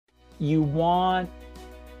you want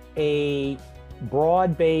a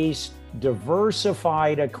broad-based,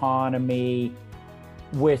 diversified economy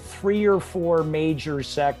with 3 or 4 major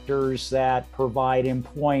sectors that provide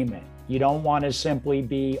employment. You don't want to simply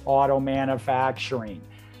be auto manufacturing.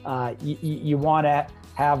 You want to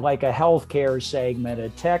have like a healthcare segment, a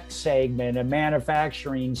tech segment, a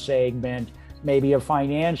manufacturing segment, maybe a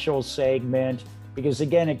financial segment, because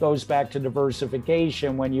again, it goes back to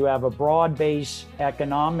diversification. When you have a broad-based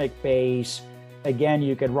economic base, again,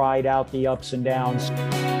 you could ride out the ups and downs.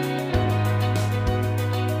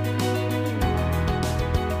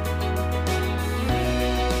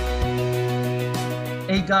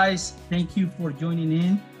 Hey guys, thank you for joining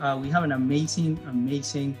in. We have an amazing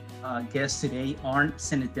guest today, Arn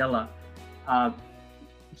Senedella. I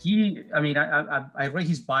read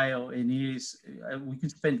his bio, and we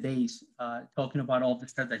could spend days talking about all the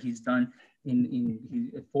stuff that he's done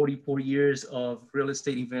in his 44 years of real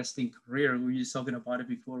estate investing career. We were just talking about it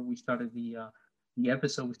before we started the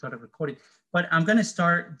episode. We started recording, but I'm gonna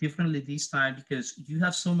start differently this time because you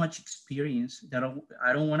have so much experience that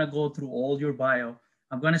I don't want to go through all your bio.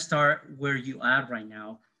 I'm gonna start where you are right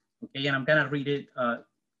now, okay? And I'm gonna read it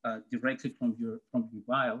directly from your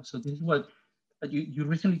bio. So this is what you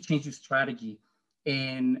recently changed your strategy,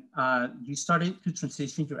 and you started to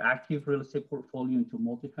transition your active real estate portfolio into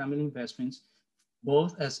multifamily investments,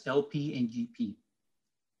 both as LP and GP.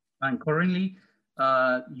 And currently,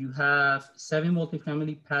 you have 7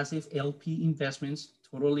 multifamily passive LP investments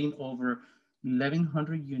totaling over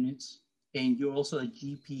 1,100 units, and you're also a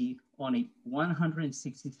GP on a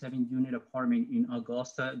 167 unit apartment in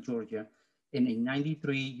Augusta, Georgia, and a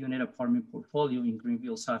 93 unit apartment portfolio in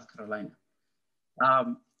Greenville, South Carolina.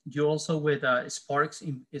 You're also with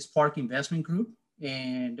Spark Investment Group,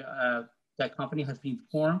 and that company has been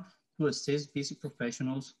formed to assist busy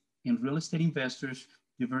professionals and real estate investors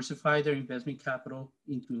diversify their investment capital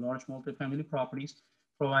into large multifamily properties,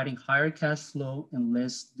 providing higher cash flow and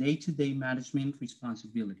less day-to-day management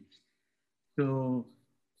responsibilities. So,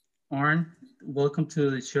 Arn, welcome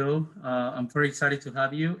to the show. I'm very excited to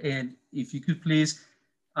have you. And if you could please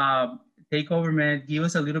take over, man, give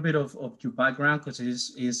us a little bit of your background, because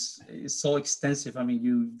it's so extensive. I mean,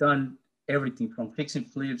 you've done everything from fix and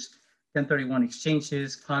flips, 1031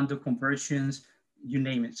 exchanges, condo conversions, you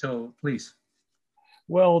name it. So please.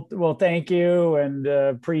 Well, thank you, and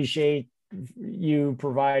appreciate you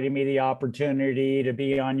providing me the opportunity to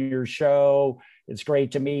be on your show. It's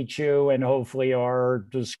great to meet you, and hopefully our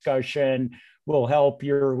discussion will help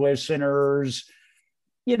your listeners,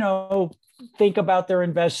 think about their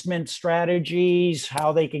investment strategies,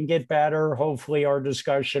 how they can get better. Hopefully our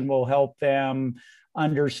discussion will help them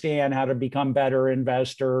understand how to become better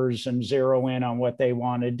investors and zero in on what they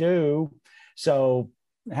want to do. So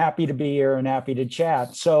happy to be here and happy to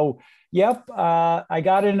chat. So, I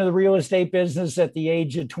got into the real estate business at the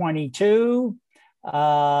age of 22.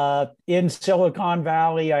 In Silicon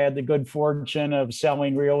Valley, I had the good fortune of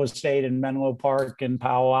selling real estate in Menlo Park in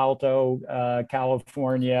Palo Alto,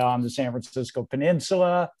 California, on the San Francisco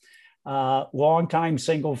Peninsula. Longtime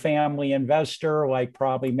single family investor, like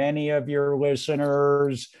probably many of your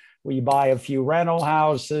listeners. We buy a few rental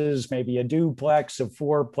houses, maybe a duplex, a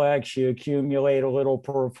fourplex, you accumulate a little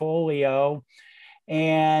portfolio.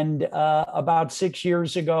 And about 6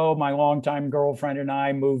 years ago, my longtime girlfriend and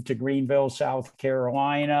I moved to Greenville, South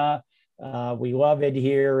Carolina. We love it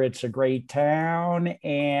here. It's a great town.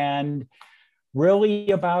 And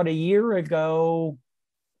really about a year ago,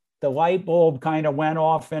 the light bulb kind of went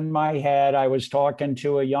off in my head. I was talking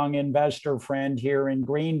to a young investor friend here in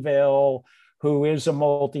Greenville who is a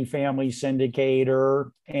multifamily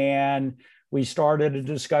syndicator, and we started a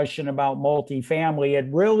discussion about multifamily.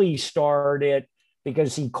 It really started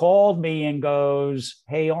because he called me and goes,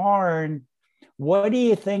 "Hey, Arn, what do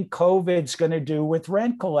you think COVID's going to do with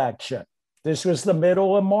rent collection?" This was the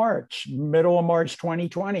middle of March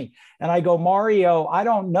 2020. And I go, "Mario, I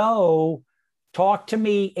don't know. Talk to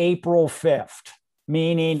me April 5th,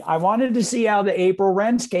 meaning I wanted to see how the April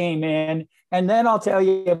rents came in, and then I'll tell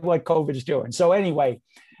you what COVID's doing." So anyway,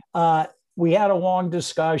 we had a long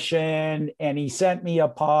discussion, and he sent me a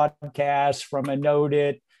podcast from a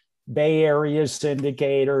noted Bay Area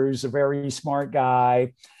syndicator who's a very smart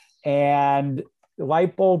guy. And the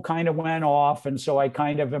light bulb kind of went off. And so I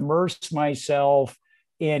kind of immersed myself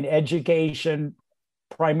in education,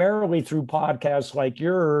 primarily through podcasts like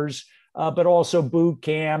yours, but also boot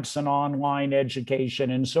camps and online education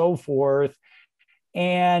and so forth.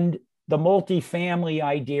 And the multifamily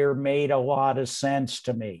idea made a lot of sense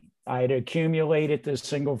to me. I had accumulated this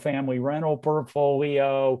single family rental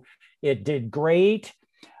portfolio. It did great.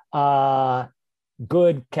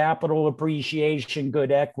 good capital appreciation,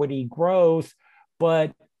 good equity growth.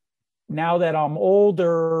 But now that I'm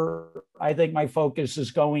older, I think my focus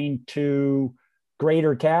is going to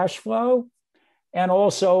greater cash flow. And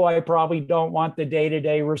also, I probably don't want the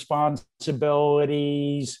day-to-day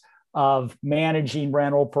responsibilities of managing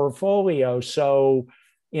rental portfolio. So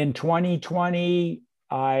in 2020,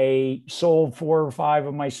 I sold 4 or 5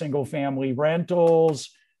 of my single family rentals,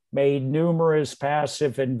 made numerous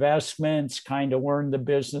passive investments, kind of learned the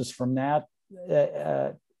business from that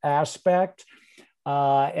aspect.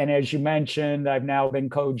 And as you mentioned, I've now been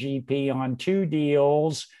co-GP on 2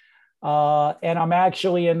 deals. And I'm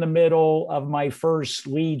actually in the middle of my first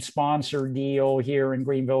lead sponsor deal here in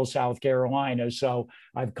Greenville, South Carolina. So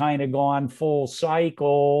I've kind of gone full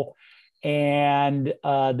cycle, and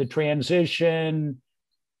the transition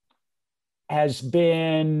has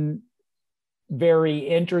been very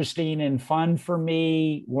interesting and fun for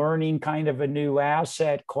me, learning kind of a new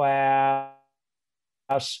asset class.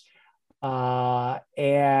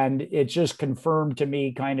 And it just confirmed to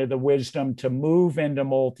me kind of the wisdom to move into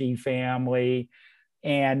multifamily.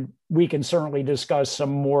 And we can certainly discuss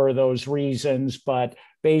some more of those reasons, but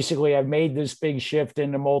basically I've made this big shift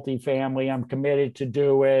into multifamily. I'm committed to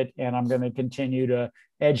do it, and I'm going to continue to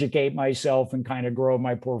educate myself and kind of grow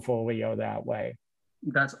my portfolio that way.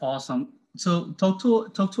 That's awesome. So talk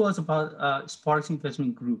to us about Sparks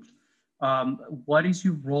Investment Group. What is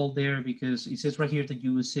your role there? Because it says right here that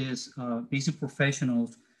you assist basic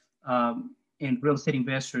professionals and real estate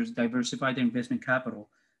investors diversify their investment capital.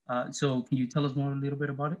 So can you tell us more a little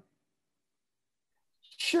bit about it?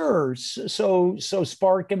 Sure. So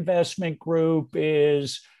Spark Investment Group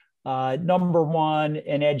is number one,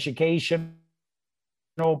 an educational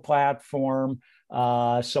platform.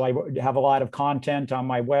 So I have a lot of content on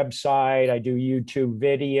my website. I do YouTube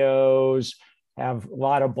videos, have a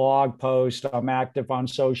lot of blog posts. I'm active on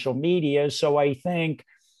social media. So I think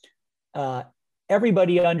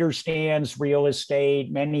everybody understands real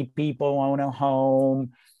estate. Many people own a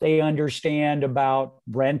home. They understand about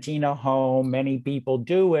renting a home. Many people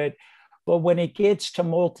do it. But when it gets to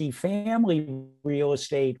multifamily real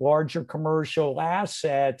estate, larger commercial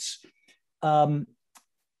assets,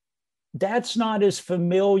 that's not as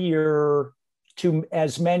familiar to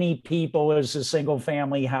as many people as the single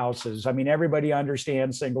family houses. I mean, everybody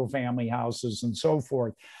understands single family houses and so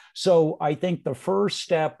forth. So I think the first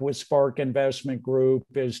step with Spark Investment Group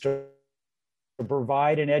is to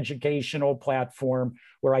provide an educational platform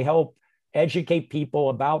where I help educate people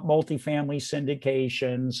about multifamily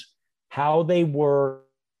syndications, how they work,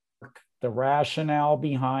 the rationale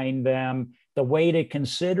behind them, the way to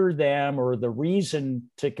consider them, or the reason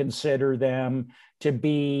to consider them to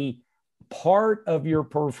be part of your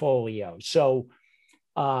portfolio. So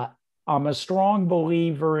I'm a strong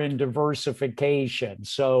believer in diversification.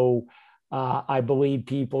 So I believe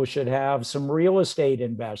people should have some real estate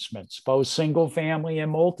investments, both single family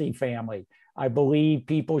and multifamily. I believe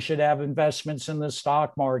people should have investments in the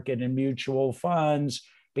stock market and mutual funds,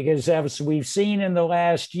 because as we've seen in the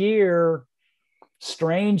last year,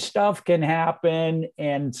 strange stuff can happen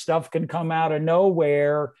and stuff can come out of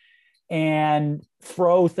nowhere and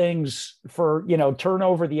throw things for, turn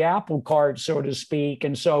over the apple cart, so to speak.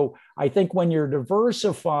 And so I think when you're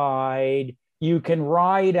diversified, you can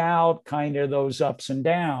ride out kind of those ups and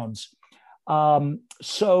downs.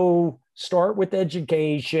 So start with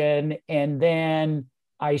education, and then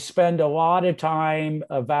I spend a lot of time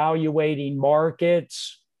evaluating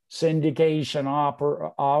markets, syndication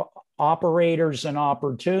operators, and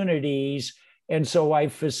opportunities. And so I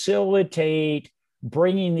facilitate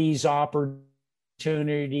bringing these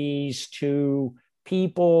opportunities to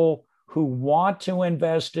people who want to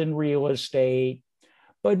invest in real estate,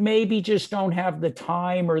 but maybe just don't have the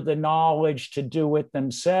time or the knowledge to do it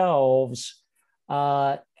themselves,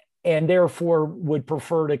 and therefore would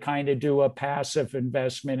prefer to kind of do a passive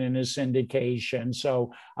investment in a syndication.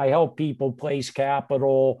 So I help people place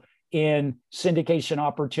capital in syndication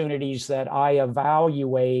opportunities that I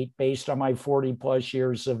evaluate based on my 40 plus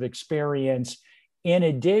years of experience. In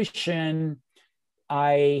addition,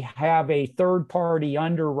 I have a third-party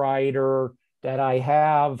underwriter that I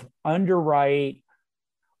have underwrite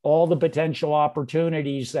all the potential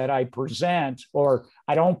opportunities that I present, or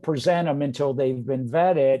I don't present them until they've been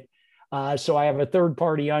vetted. So I have a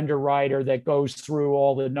third-party underwriter that goes through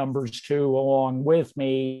all the numbers too, along with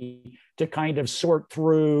me, to kind of sort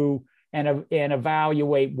through and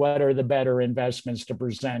evaluate what are the better investments to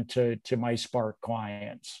present to my Spark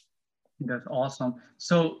clients. That's awesome.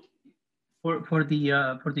 So for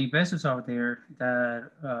the investors out there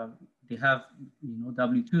that they have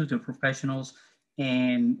W-2s, they're professionals,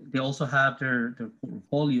 and they also have their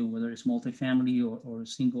portfolio, whether it's multifamily or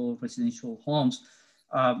single residential homes.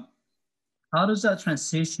 Um, how does that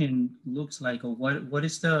transition looks like, or what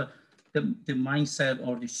is the mindset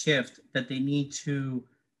or the shift that they need to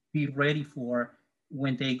be ready for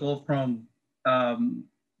when they go from um,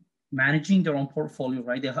 managing their own portfolio,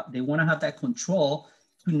 right? They want to have that control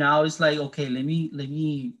to now it's like, okay,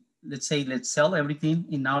 let's say, let's sell everything.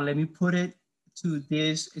 And now let me put it to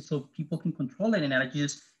this so people can control it and I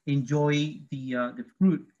just enjoy the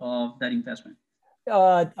fruit of that investment.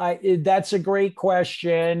 That's a great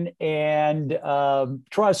question. And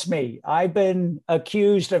trust me, I've been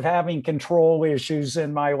accused of having control issues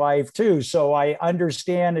in my life too. So I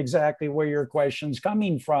understand exactly where your question's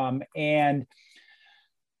coming from. And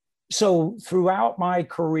so throughout my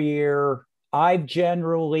career, I've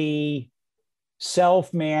generally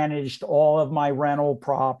self-managed all of my rental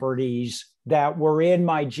properties that were in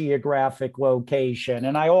my geographic location.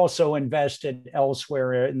 And I also invested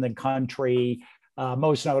elsewhere in the country,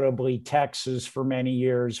 most notably Texas for many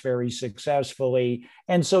years, very successfully.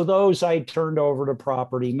 And so those I turned over to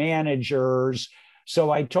property managers. So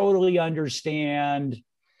I totally understand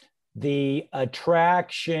the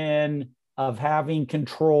attraction of having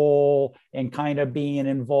control and kind of being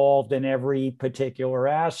involved in every particular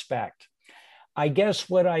aspect. I guess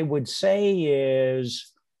what I would say is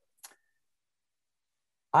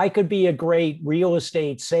I could be a great real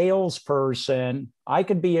estate salesperson. I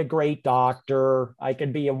could be a great doctor. I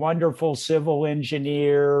could be a wonderful civil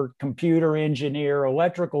engineer, computer engineer,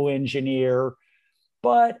 electrical engineer,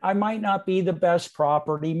 but I might not be the best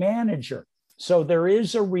property manager. So there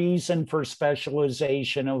is a reason for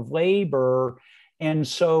specialization of labor. And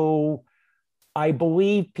so I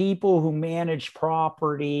believe people who manage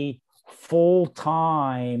property full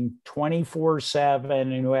time,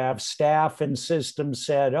 24/7, and who have staff and systems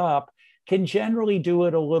set up can generally do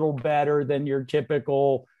it a little better than your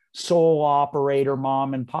typical sole operator,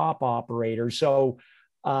 mom and pop operator. So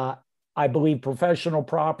I believe professional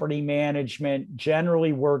property management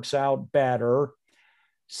generally works out better.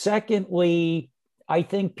 Secondly, I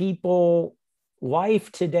think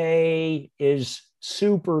life today is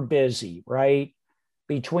super busy, right?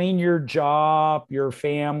 Between your job, your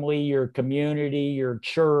family, your community, your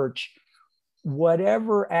church,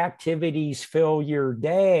 whatever activities fill your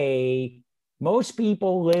day, most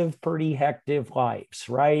people live pretty hectic lives,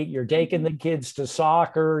 right? You're taking the kids to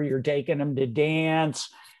soccer, you're taking them to dance,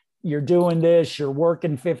 you're doing this, you're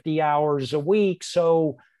working 50 hours a week.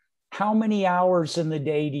 So how many hours in the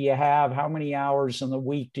day do you have? How many hours in the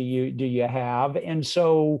week do you have? And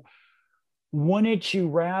so wouldn't you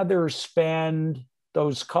rather spend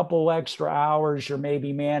those couple extra hours you're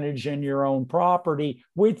maybe managing your own property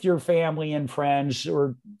with your family and friends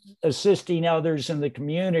or assisting others in the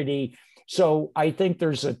community? So I think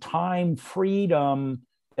there's a time freedom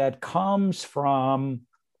that comes from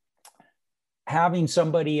having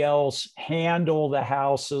somebody else handle the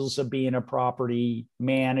houses of being a property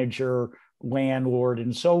manager, landlord,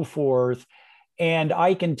 and so forth. And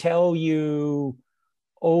I can tell you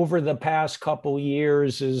over the past couple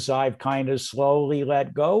years, as I've kind of slowly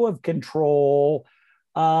let go of control,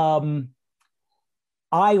 I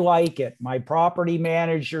like it. My property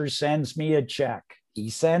manager sends me a check. He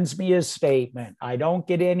sends me a statement. I don't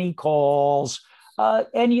get any calls.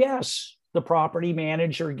 And yes, the property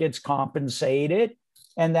manager gets compensated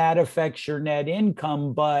and that affects your net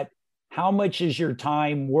income. But how much is your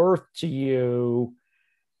time worth to you?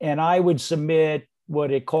 And I would submit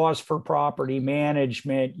what it costs for property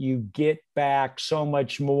management, you get back so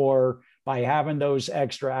much more by having those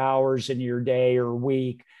extra hours in your day or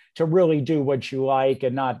week to really do what you like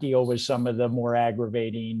and not deal with some of the more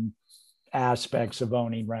aggravating aspects of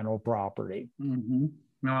owning rental property. Mm-hmm.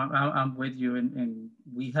 No, I'm with you, and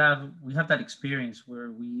we have that experience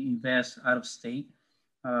where we invest out of state.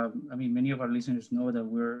 I mean, many of our listeners know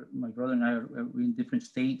that my brother and I are in different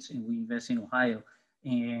states, and we invest in Ohio.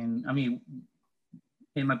 And I mean,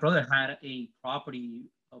 and my brother had a property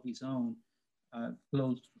of his own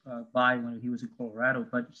close by when he was in Colorado,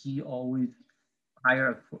 but he always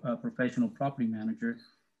hired a professional property manager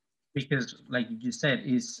because, like you just said,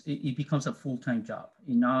 it becomes a full-time job.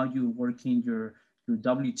 And now you're working your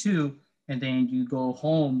W-2, and then you go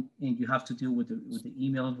home and you have to deal with the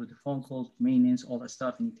emails, with the phone calls, maintenance, all that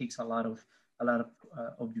stuff, and it takes a lot of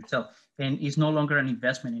yourself. And it's no longer an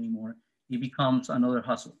investment anymore. It becomes another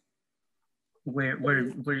hustle where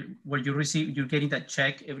you're getting that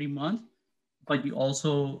check every month, but you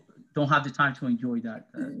also don't have the time to enjoy that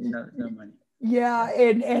money. Yeah,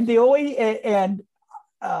 and the only and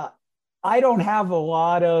I don't have a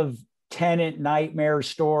lot of tenant nightmare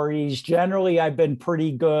stories. Generally, I've been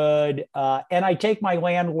pretty good. And I take my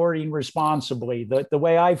landlording responsibly. The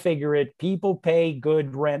way I figure it, people pay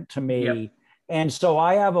good rent to me. Yep. And so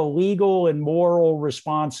I have a legal and moral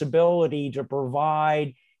responsibility to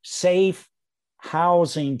provide safe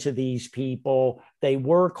housing to these people. They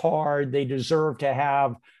work hard. They deserve to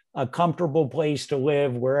have a comfortable place to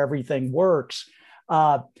live where everything works.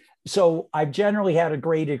 So I've generally had a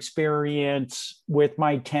great experience with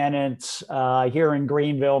my tenants here in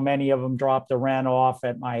Greenville. Many of them drop the rent off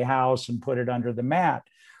at my house and put it under the mat.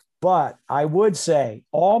 But I would say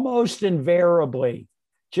almost invariably,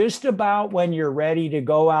 just about when you're ready to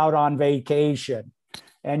go out on vacation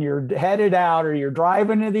and you're headed out or you're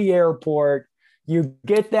driving to the airport, you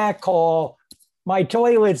get that call, my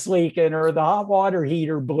toilet's leaking or the hot water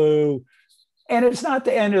heater blew. And it's not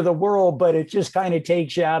the end of the world, but it just kind of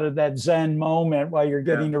takes you out of that Zen moment while you're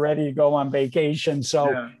getting ready to go on vacation.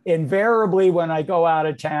 So invariably, when I go out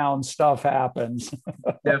of town, stuff happens.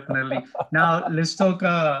 Definitely. Now let's talk.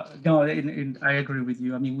 No, and I agree with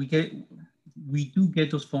you. I mean, we do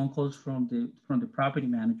get those phone calls from the property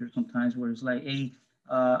manager sometimes, where it's like, hey,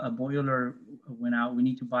 a boiler went out, we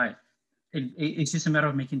need to buy it. It's just a matter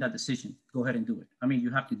of making that decision. Go ahead and do it. I mean, you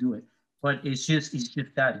have to do it. But it's just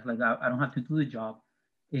that. It's like I don't have to do the job.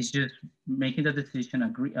 It's just making the decision,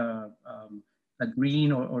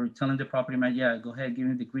 agreeing or telling the property man, yeah, go ahead, give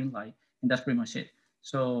me the green light, and that's pretty much it.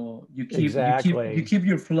 So you keep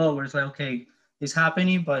your flow where it's like, okay, it's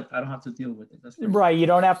happening, but I don't have to deal with it. That's right. You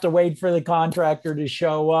don't have to wait for the contractor to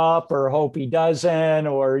show up or hope he doesn't,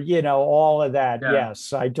 or all of that. Yeah.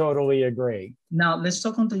 Yes, I totally agree. Now let's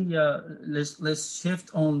talk on the let's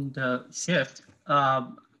shift on the shift.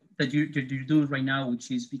 That you're doing right now,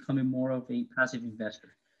 which is becoming more of a passive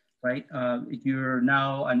investor, right? You're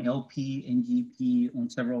now an LP and GP on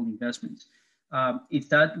several investments. Is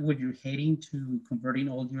that what you're heading to, converting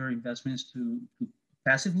all your investments to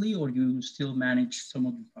passively, or you still manage some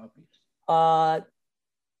of the properties?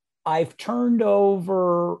 I've turned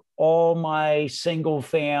over all my single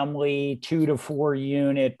family 2 to 4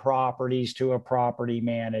 unit properties to a property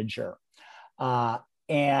manager.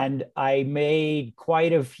 And I made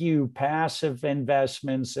quite a few passive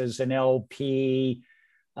investments as an LP.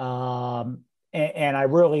 And I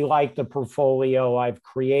really like the portfolio I've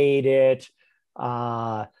created.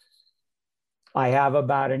 I have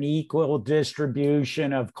about an equal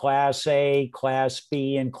distribution of Class A, Class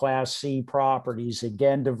B, and Class C properties.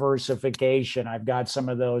 Again, diversification. I've got some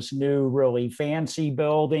of those new, really fancy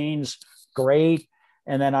buildings, great.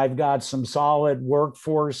 And then I've got some solid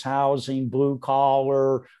workforce housing, blue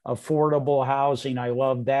collar, affordable housing. I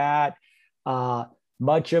love that.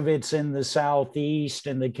 Much of it's in the Southeast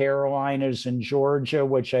and the Carolinas and Georgia,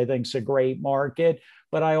 which I think is a great market.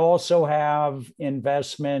 But I also have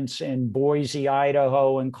investments in Boise,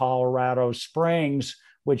 Idaho, and Colorado Springs,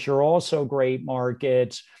 which are also great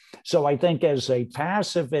markets. So I think as a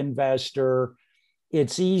passive investor,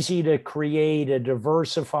 it's easy to create a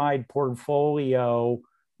diversified portfolio,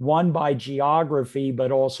 one by geography,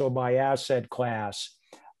 but also by asset class.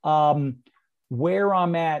 Where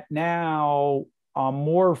I'm at now, I'm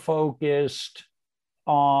more focused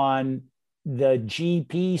on the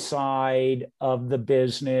GP side of the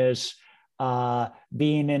business,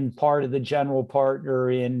 being in part of the general partner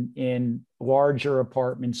in larger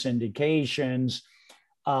apartment syndications.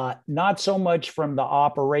 Not so much from the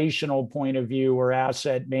operational point of view or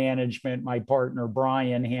asset management. My partner,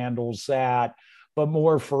 Brian, handles that, but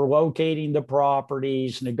more for locating the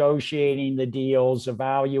properties, negotiating the deals,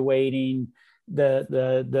 evaluating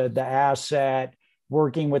the asset,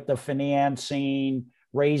 working with the financing,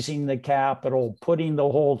 raising the capital, putting the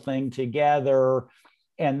whole thing together.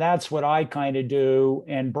 And that's what I kind of do.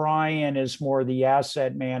 And Brian is more the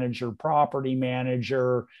asset manager, property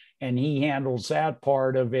manager, and he handles that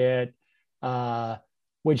part of it,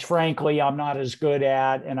 which frankly, I'm not as good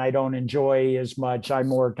at and I don't enjoy as much. I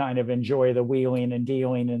more kind of enjoy the wheeling and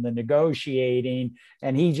dealing and the negotiating.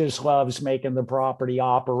 And he just loves making the property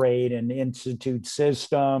operate and institute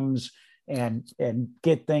systems and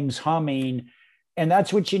get things humming. And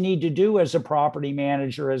that's what you need to do as a property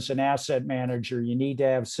manager, as an asset manager. You need to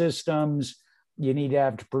have systems, you need to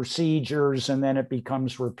have procedures, and then it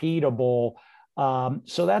becomes repeatable.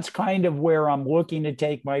 So that's kind of where I'm looking to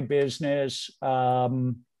take my business.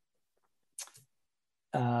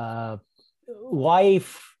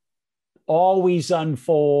 Life always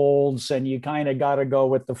unfolds, and you kind of got to go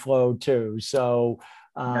with the flow too. So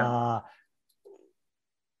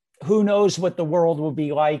who knows what the world will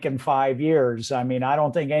be like in 5 years? I mean, I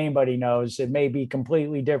don't think anybody knows. It may be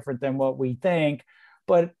completely different than what we think,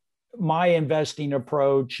 but my investing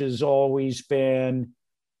approach has always been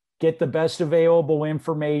get the best available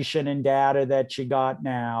information and data that you got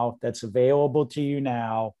now, that's available to you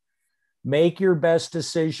now. Make your best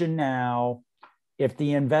decision now. If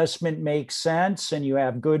the investment makes sense and you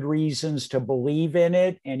have good reasons to believe in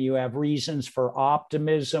it and you have reasons for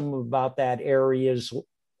optimism about that area's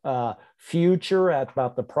future,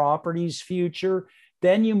 about the property's future,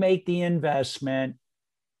 then you make the investment,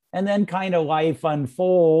 and then kind of life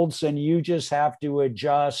unfolds and you just have to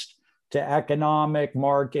adjust to economic,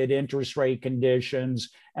 market, interest rate conditions.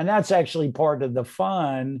 And that's actually part of the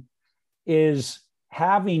fun, is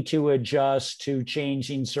having to adjust to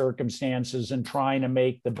changing circumstances and trying to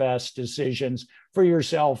make the best decisions for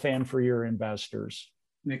yourself and for your investors.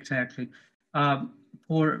 Exactly.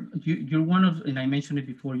 For you're one of, and I mentioned it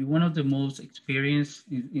before, you're one of the most experienced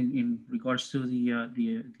in regards to the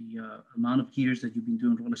amount of years that you've been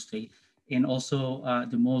doing real estate, and also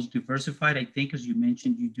the most diversified. I think, as you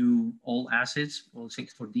mentioned, you do all assets, all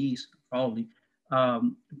 6 for these probably.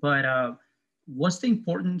 But what's the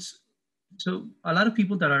importance? So a lot of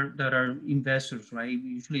people that are investors, right?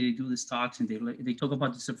 Usually they do the stocks and they talk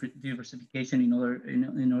about the diversification in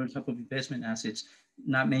other type of investment assets,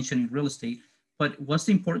 not mentioning real estate. But what's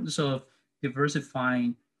the importance of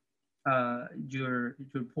diversifying your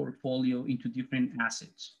portfolio into different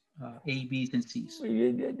assets, A, B's, and C's?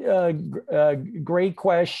 Great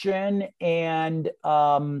question, and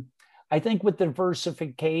I think with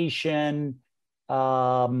diversification.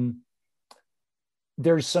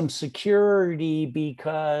 There's some security,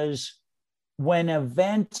 because when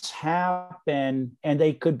events happen, and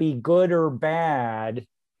they could be good or bad,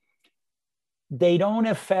 they don't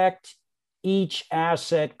affect each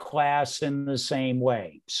asset class in the same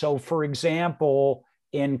way. So for example,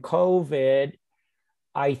 in COVID,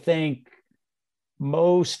 I think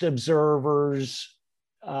most observers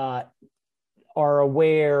are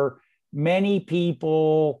aware many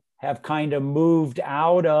people have kind of moved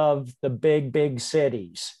out of the big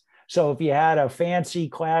cities. So if you had a fancy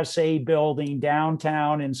Class A building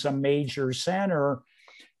downtown in some major center,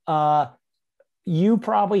 you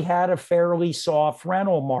probably had a fairly soft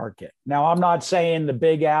rental market. Now, I'm not saying the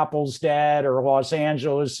Big Apple's dead or Los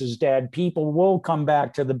Angeles is dead. People will come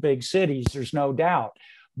back to the big cities, there's no doubt.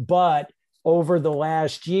 But over the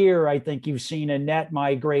last year, I think you've seen a net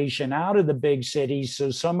migration out of the big cities. So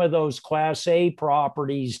some of those Class A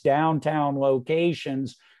properties, downtown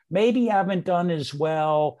locations, maybe haven't done as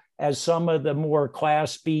well as some of the more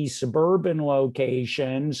Class B suburban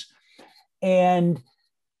locations. And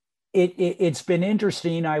it's been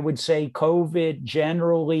interesting. I would say COVID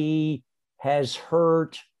generally has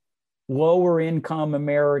hurt lower income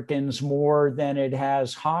Americans more than it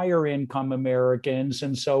has higher income Americans.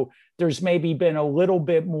 And so there's maybe been a little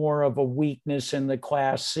bit more of a weakness in the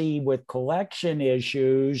Class C with collection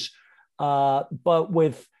issues, but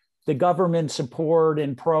with the government support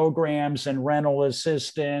and programs and rental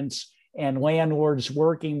assistance and landlords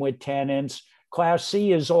working with tenants, Class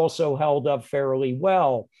C has also held up fairly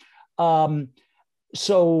well.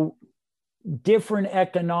 So different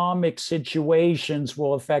economic situations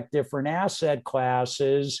will affect different asset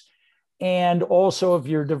classes. And also, if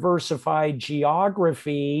you're diversified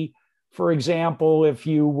geography, for example, if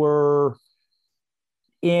you were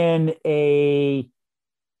in a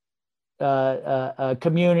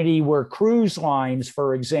community where cruise lines,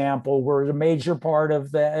 for example, were a major part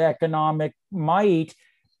of the economic might,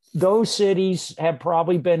 those cities have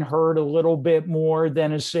probably been hurt a little bit more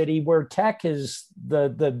than a city where tech is the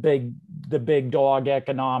big dog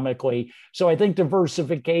economically. So I think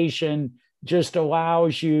diversification just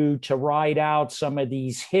allows you to ride out some of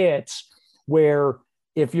these hits, where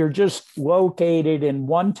if you're just located in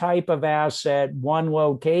one type of asset, one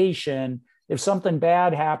location, if something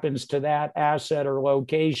bad happens to that asset or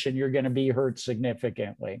location, you're going to be hurt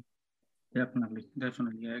significantly. Definitely.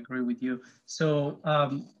 I agree with you. So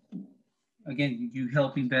again, you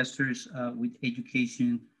help investors with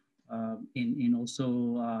education, and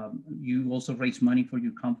also you also raise money for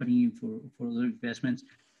your company for other investments.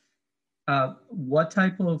 What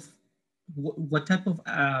type of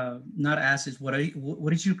not assets? What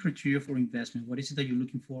is your criteria for investment? What is it that you're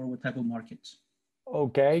looking for? What type of markets?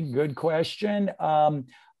 Okay, good question.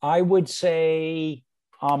 I would say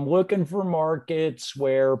I'm looking for markets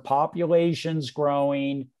where population's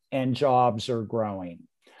growing and jobs are growing.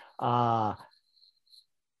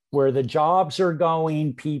 Where the jobs are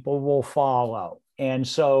going, people will follow. And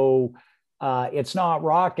so it's not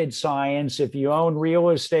rocket science. If you own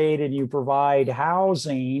real estate and you provide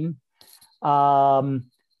housing,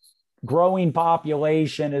 growing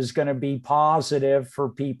population is going to be positive for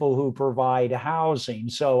people who provide housing.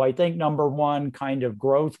 So I think number one, kind of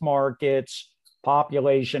growth markets,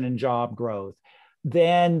 population and job growth.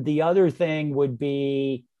 Then the other thing would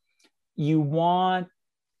be you want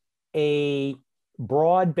a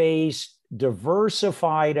broad-based,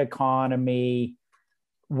 diversified economy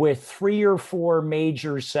with 3 or 4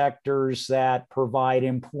 major sectors that provide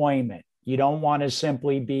employment. You don't want to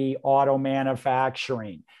simply be auto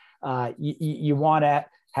manufacturing. You want to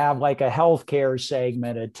have like a healthcare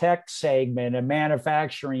segment, a tech segment, a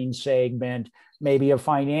manufacturing segment, maybe a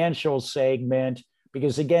financial segment,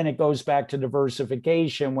 because again, it goes back to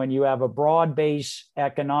diversification. When you have a broad-based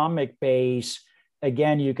economic base,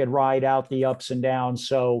 again, you could ride out the ups and downs.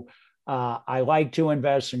 So I like to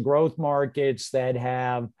invest in growth markets that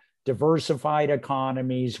have diversified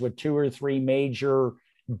economies with 2 or 3 major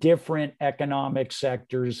different economic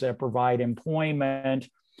sectors that provide employment.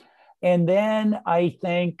 And then I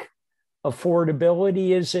think affordability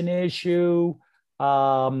is an issue.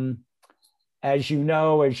 As you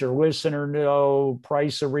know, as your listener know,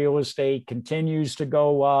 price of real estate continues to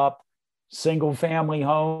go up. Single family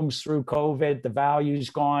homes through COVID, the value's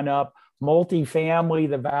gone up. Multifamily,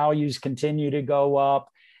 the values continue to go up.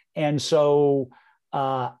 And so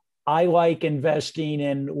I like investing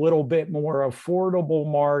in a little bit more affordable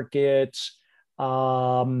markets.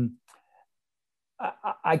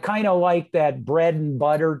 I kind of like that bread and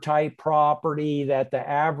butter type property that the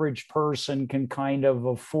average person can kind of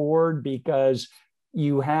afford because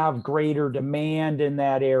you have greater demand in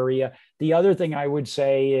that area. The other thing I would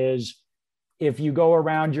say is if you go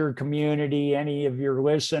around your community, any of your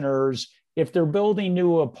listeners, if they're building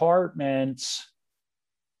new apartments,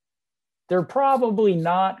 they're probably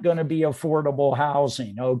not going to be affordable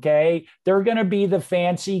housing, okay? They're going to be the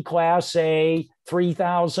fancy Class A,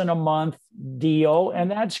 $3,000 a month deal, and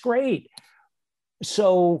that's great.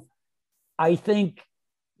 So I think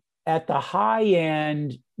at the high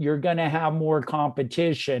end, you're going to have more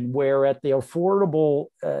competition, where at the affordable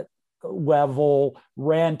level,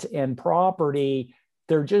 rent and property,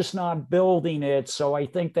 they're just not building it. So I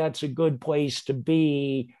think that's a good place to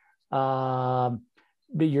be.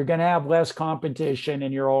 But you're going to have less competition,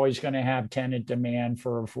 and you're always going to have tenant demand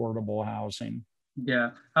for affordable housing. Yeah,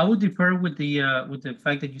 I would defer with the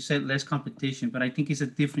fact that you said less competition, but I think it's a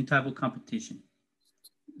different type of competition.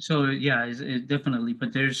 So yeah, it's definitely,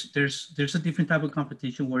 but there's a different type of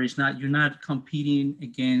competition where you're not competing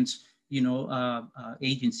against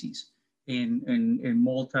agencies and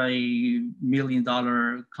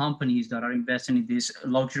multi-million-dollar companies that are investing in this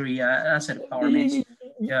luxury asset empowerment.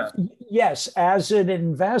 Yeah. Yes, as an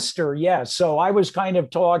investor, yes. So I was kind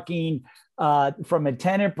of talking from a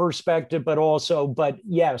tenant perspective, but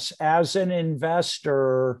yes, as an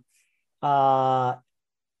investor, your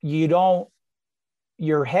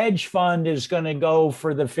hedge fund is going to go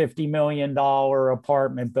for the $50 million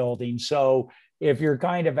apartment building. So if you're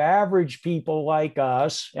kind of average people like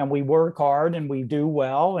us, and we work hard and we do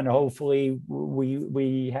well, and hopefully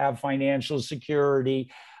we have financial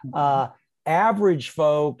security, average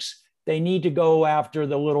folks, they need to go after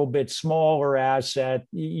the little bit smaller asset.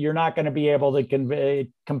 You're not going to be able to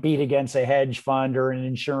compete against a hedge fund or an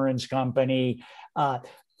insurance company,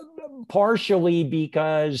 partially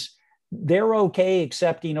because they're okay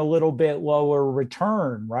accepting a little bit lower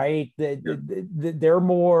return, right? They're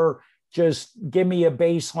more just give me a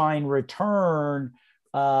baseline return,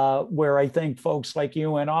 where I think folks like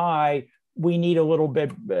you and we need a little bit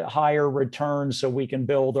higher return so we can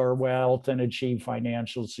build our wealth and achieve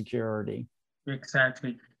financial security.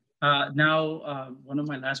 Exactly. Now, one of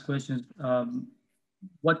my last questions,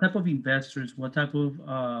 what type of investors,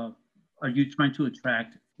 are you trying to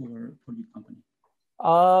attract for your company?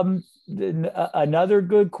 Another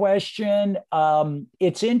good question.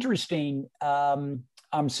 It's interesting. I'm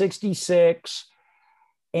 66,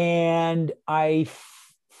 and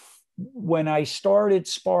when I started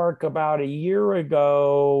Spark about a year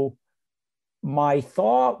ago, my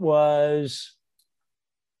thought was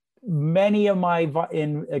many of my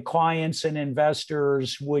clients and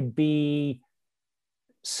investors would be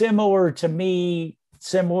similar to me,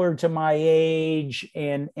 similar to my age,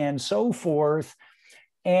 and so forth.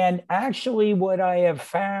 And actually, what I have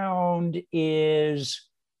found is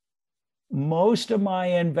most of my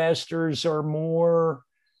investors are more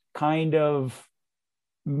kind of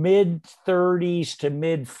mid 30s to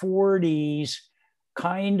mid 40s,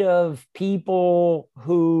 kind of people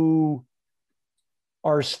who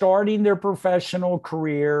are starting their professional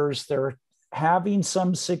careers. They're having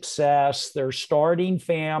some success. They're starting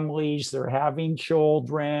families. They're having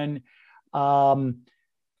children.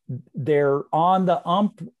 they're on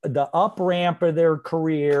the up ramp of their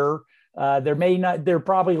career. They're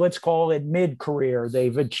probably, let's call it mid-career.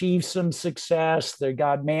 They've achieved some success. They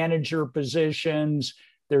got manager positions.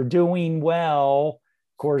 They're doing well.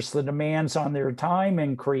 Of course, the demands on their time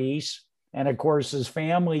increase. And of course, as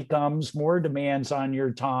family comes, more demands on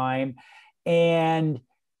your time. And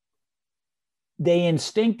they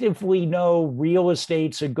instinctively know real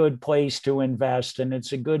estate's a good place to invest, and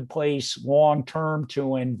it's a good place long-term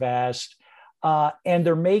to invest. And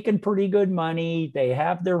they're making pretty good money. They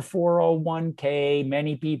have their 401k.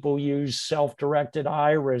 Many people use self-directed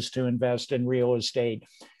IRAs to invest in real estate.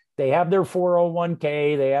 They have their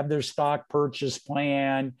 401k. They have their stock purchase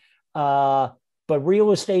plan. But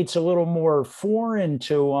real estate's a little more foreign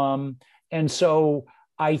to them. And so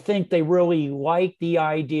I think they really like the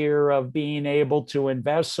idea of being able to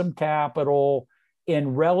invest some capital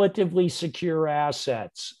in relatively secure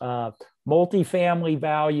assets. Multifamily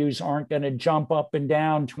values aren't going to jump up and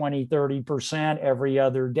down 20, 30% every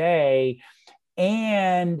other day.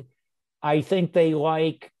 And I think they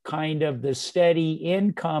like kind of the steady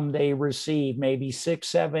income they receive, maybe 6,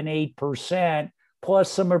 7, 8%,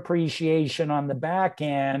 plus some appreciation on the back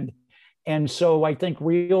end. And so I think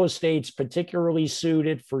real estate's particularly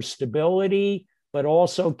suited for stability, but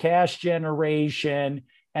also cash generation,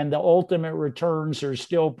 and the ultimate returns are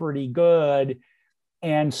still pretty good.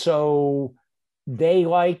 And so they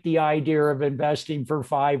like the idea of investing for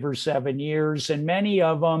 5 or 7 years. And many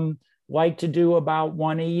of them like to do about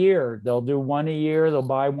one a year. They'll do one a year, they'll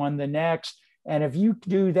buy one the next. And if you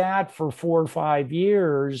do that for 4 or 5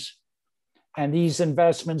 years, and these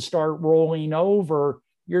investments start rolling over,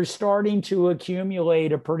 you're starting to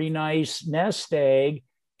accumulate a pretty nice nest egg,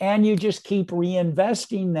 and you just keep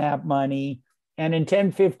reinvesting that money. And in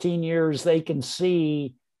 10, 15 years, they can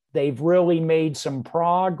see they've really made some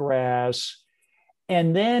progress.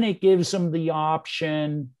 And then it gives them the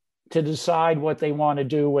option to decide what they want to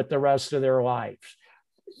do with the rest of their life.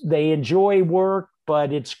 They enjoy work,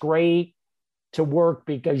 but it's great to work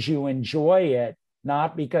because you enjoy it,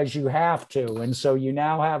 not because you have to. And so you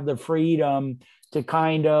now have the freedom to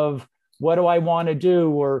kind of, what do I want to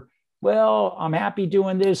do? Or, well, I'm happy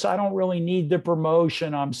doing this. I don't really need the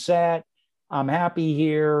promotion. I'm set. I'm happy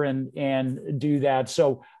here, and do that.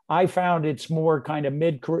 So I found it's more kind of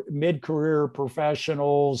mid-career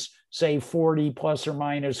professionals, say 40 plus or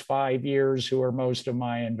minus 5 years, who are most of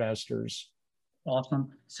my investors.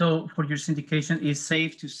 Awesome. So for your syndication, it's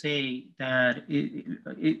safe to say that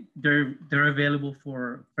they're available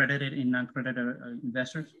for accredited and non-accredited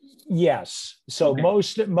investors? Yes. So okay.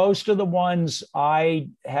 most of the ones I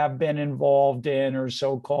have been involved in are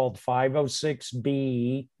so-called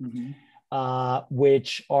 506B,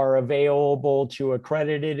 which are available to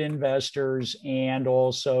accredited investors and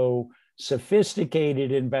also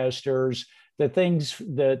sophisticated investors. The thing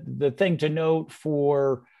to note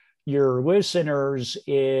for your listeners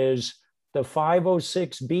is the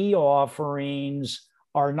 506B offerings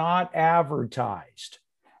are not advertised.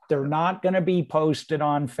 They're not going to be posted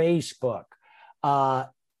on Facebook.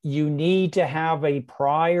 You need to have a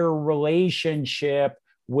prior relationship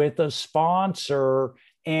with a sponsor.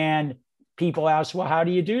 And people ask, well, how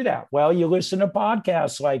do you do that? Well, you listen to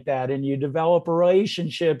podcasts like that, and you develop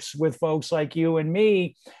relationships with folks like you and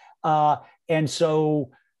me. And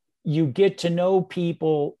so you get to know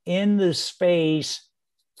people in the space,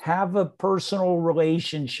 have a personal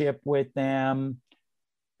relationship with them,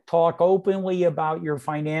 talk openly about your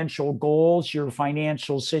financial goals, your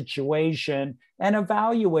financial situation, and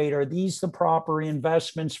evaluate, are these the proper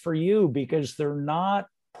investments for you? Because they're not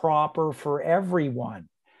proper for everyone.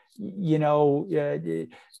 You know,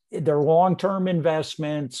 they're long-term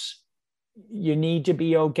investments. You need to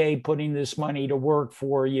be okay putting this money to work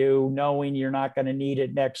for you, knowing you're not going to need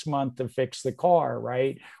it next month to fix the car,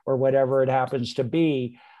 right? Or whatever it happens to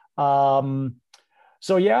be.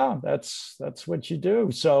 So yeah, that's what you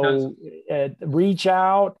do. So reach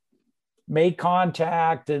out, make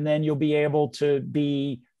contact, and then you'll be able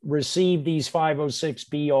to receive these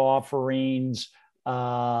 506B offerings,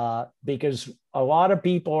 because a lot of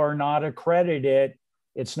people are not accredited.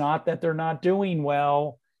 It's not that they're not doing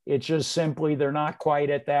well. It's just simply they're not quite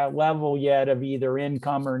at that level yet of either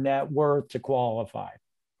income or net worth to qualify.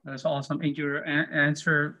 That's awesome. And your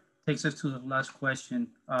answer takes us to the last question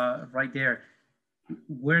right there.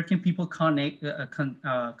 Where can people contact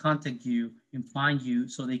you and find you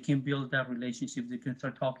so they can build that relationship? They can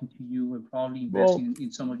start talking to you and probably investing in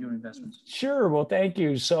some of your investments. Sure. Well, thank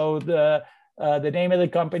you. So the name of the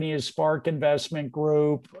company is Spark Investment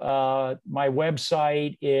Group. My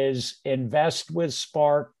website is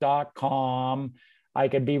investwithspark.com. I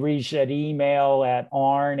could be reached at email at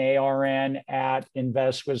arn, A-R-N, at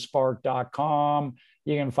investwithspark.com.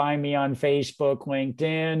 You can find me on Facebook,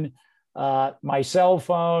 LinkedIn. My cell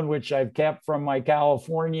phone, which I've kept from my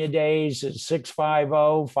California days, is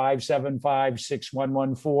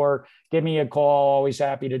 650-575-6114. Give me a call. Always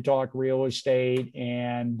happy to talk real estate.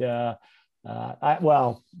 And I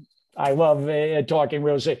love talking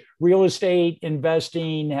real estate. Real estate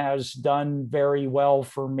investing has done very well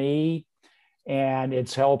for me, and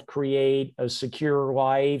it's helped create a secure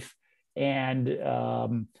life. And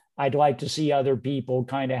I'd like to see other people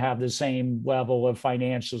kind of have the same level of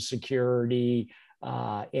financial security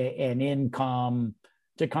and income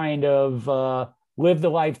to kind of live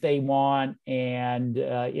the life they want and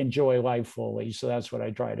enjoy life fully. So that's what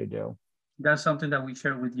I try to do. That's something that we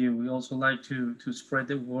share with you. We also like to spread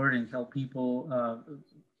the word and help people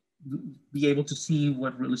be able to see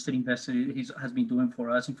what real estate investing has been doing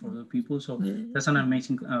for us and for other people. So that's an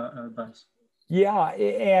amazing advice. Yeah,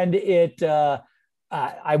 and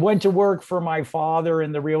I went to work for my father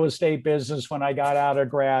in the real estate business when I got out of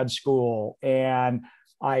grad school, and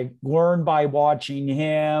I learned by watching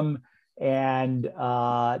him, and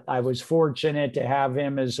I was fortunate to have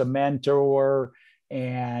him as a mentor.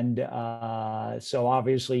 And so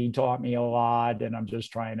obviously he taught me a lot, and I'm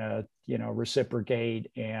just trying to, reciprocate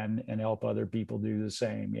and help other people do the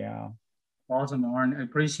same. Yeah. Awesome, Arn. I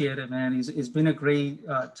appreciate it, man. It's been a great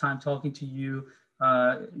time talking to you.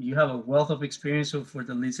 You have a wealth of experience. So for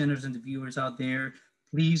the listeners and the viewers out there,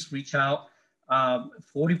 please reach out.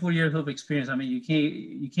 44 years of experience. I mean, you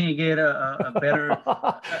can't get a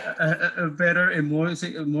better and more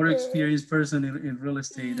experienced person in real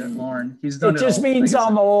estate than Arn. He's done it. It just means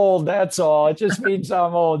I'm old. That's all. It just means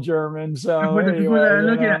I'm old, German. So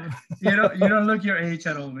anyway, you don't look your age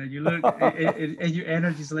at all, man. You look and your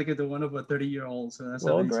energy is like the one of a 30-year-old. So that's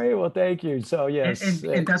amazing. Great. Well, thank you. So yes,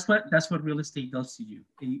 and that's what real estate does to you.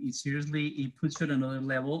 It seriously, it puts you at another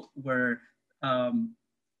level where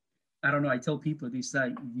I don't know. I tell people this, that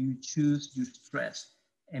you choose your stress,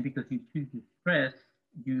 and because you choose your stress,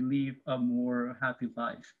 you live a more happy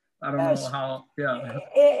life. I don't know how. Yeah.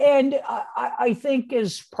 And I think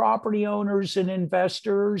as property owners and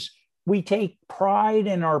investors, we take pride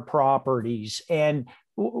in our properties, and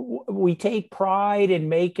we take pride in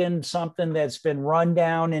making something that's been run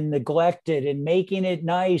down and neglected, and making it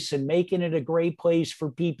nice and making it a great place for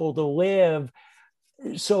people to live.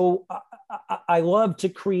 So I love to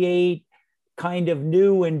create kind of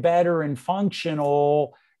new and better and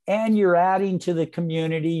functional, and you're adding to the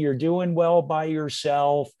community. You're doing well by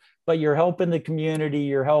yourself, but you're helping the community,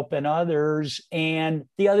 you're helping others. And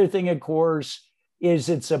the other thing, of course, is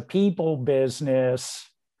it's a people business.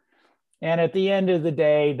 And at the end of the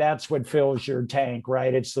day, that's what fills your tank,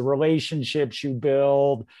 right? It's the relationships you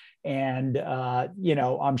build. And,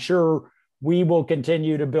 I'm sure we will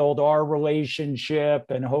continue to build our relationship,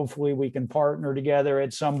 and hopefully we can partner together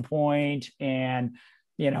at some point. And,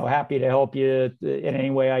 happy to help you in any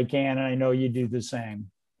way I can. And I know you do the same.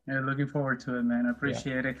 Yeah, looking forward to it, man. I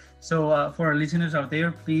appreciate it. So for our listeners out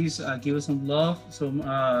there, please give us some love, some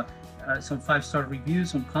 5-star reviews,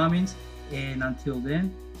 some comments. And until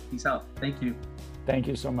then, peace out. Thank you. Thank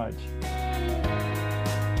you so much.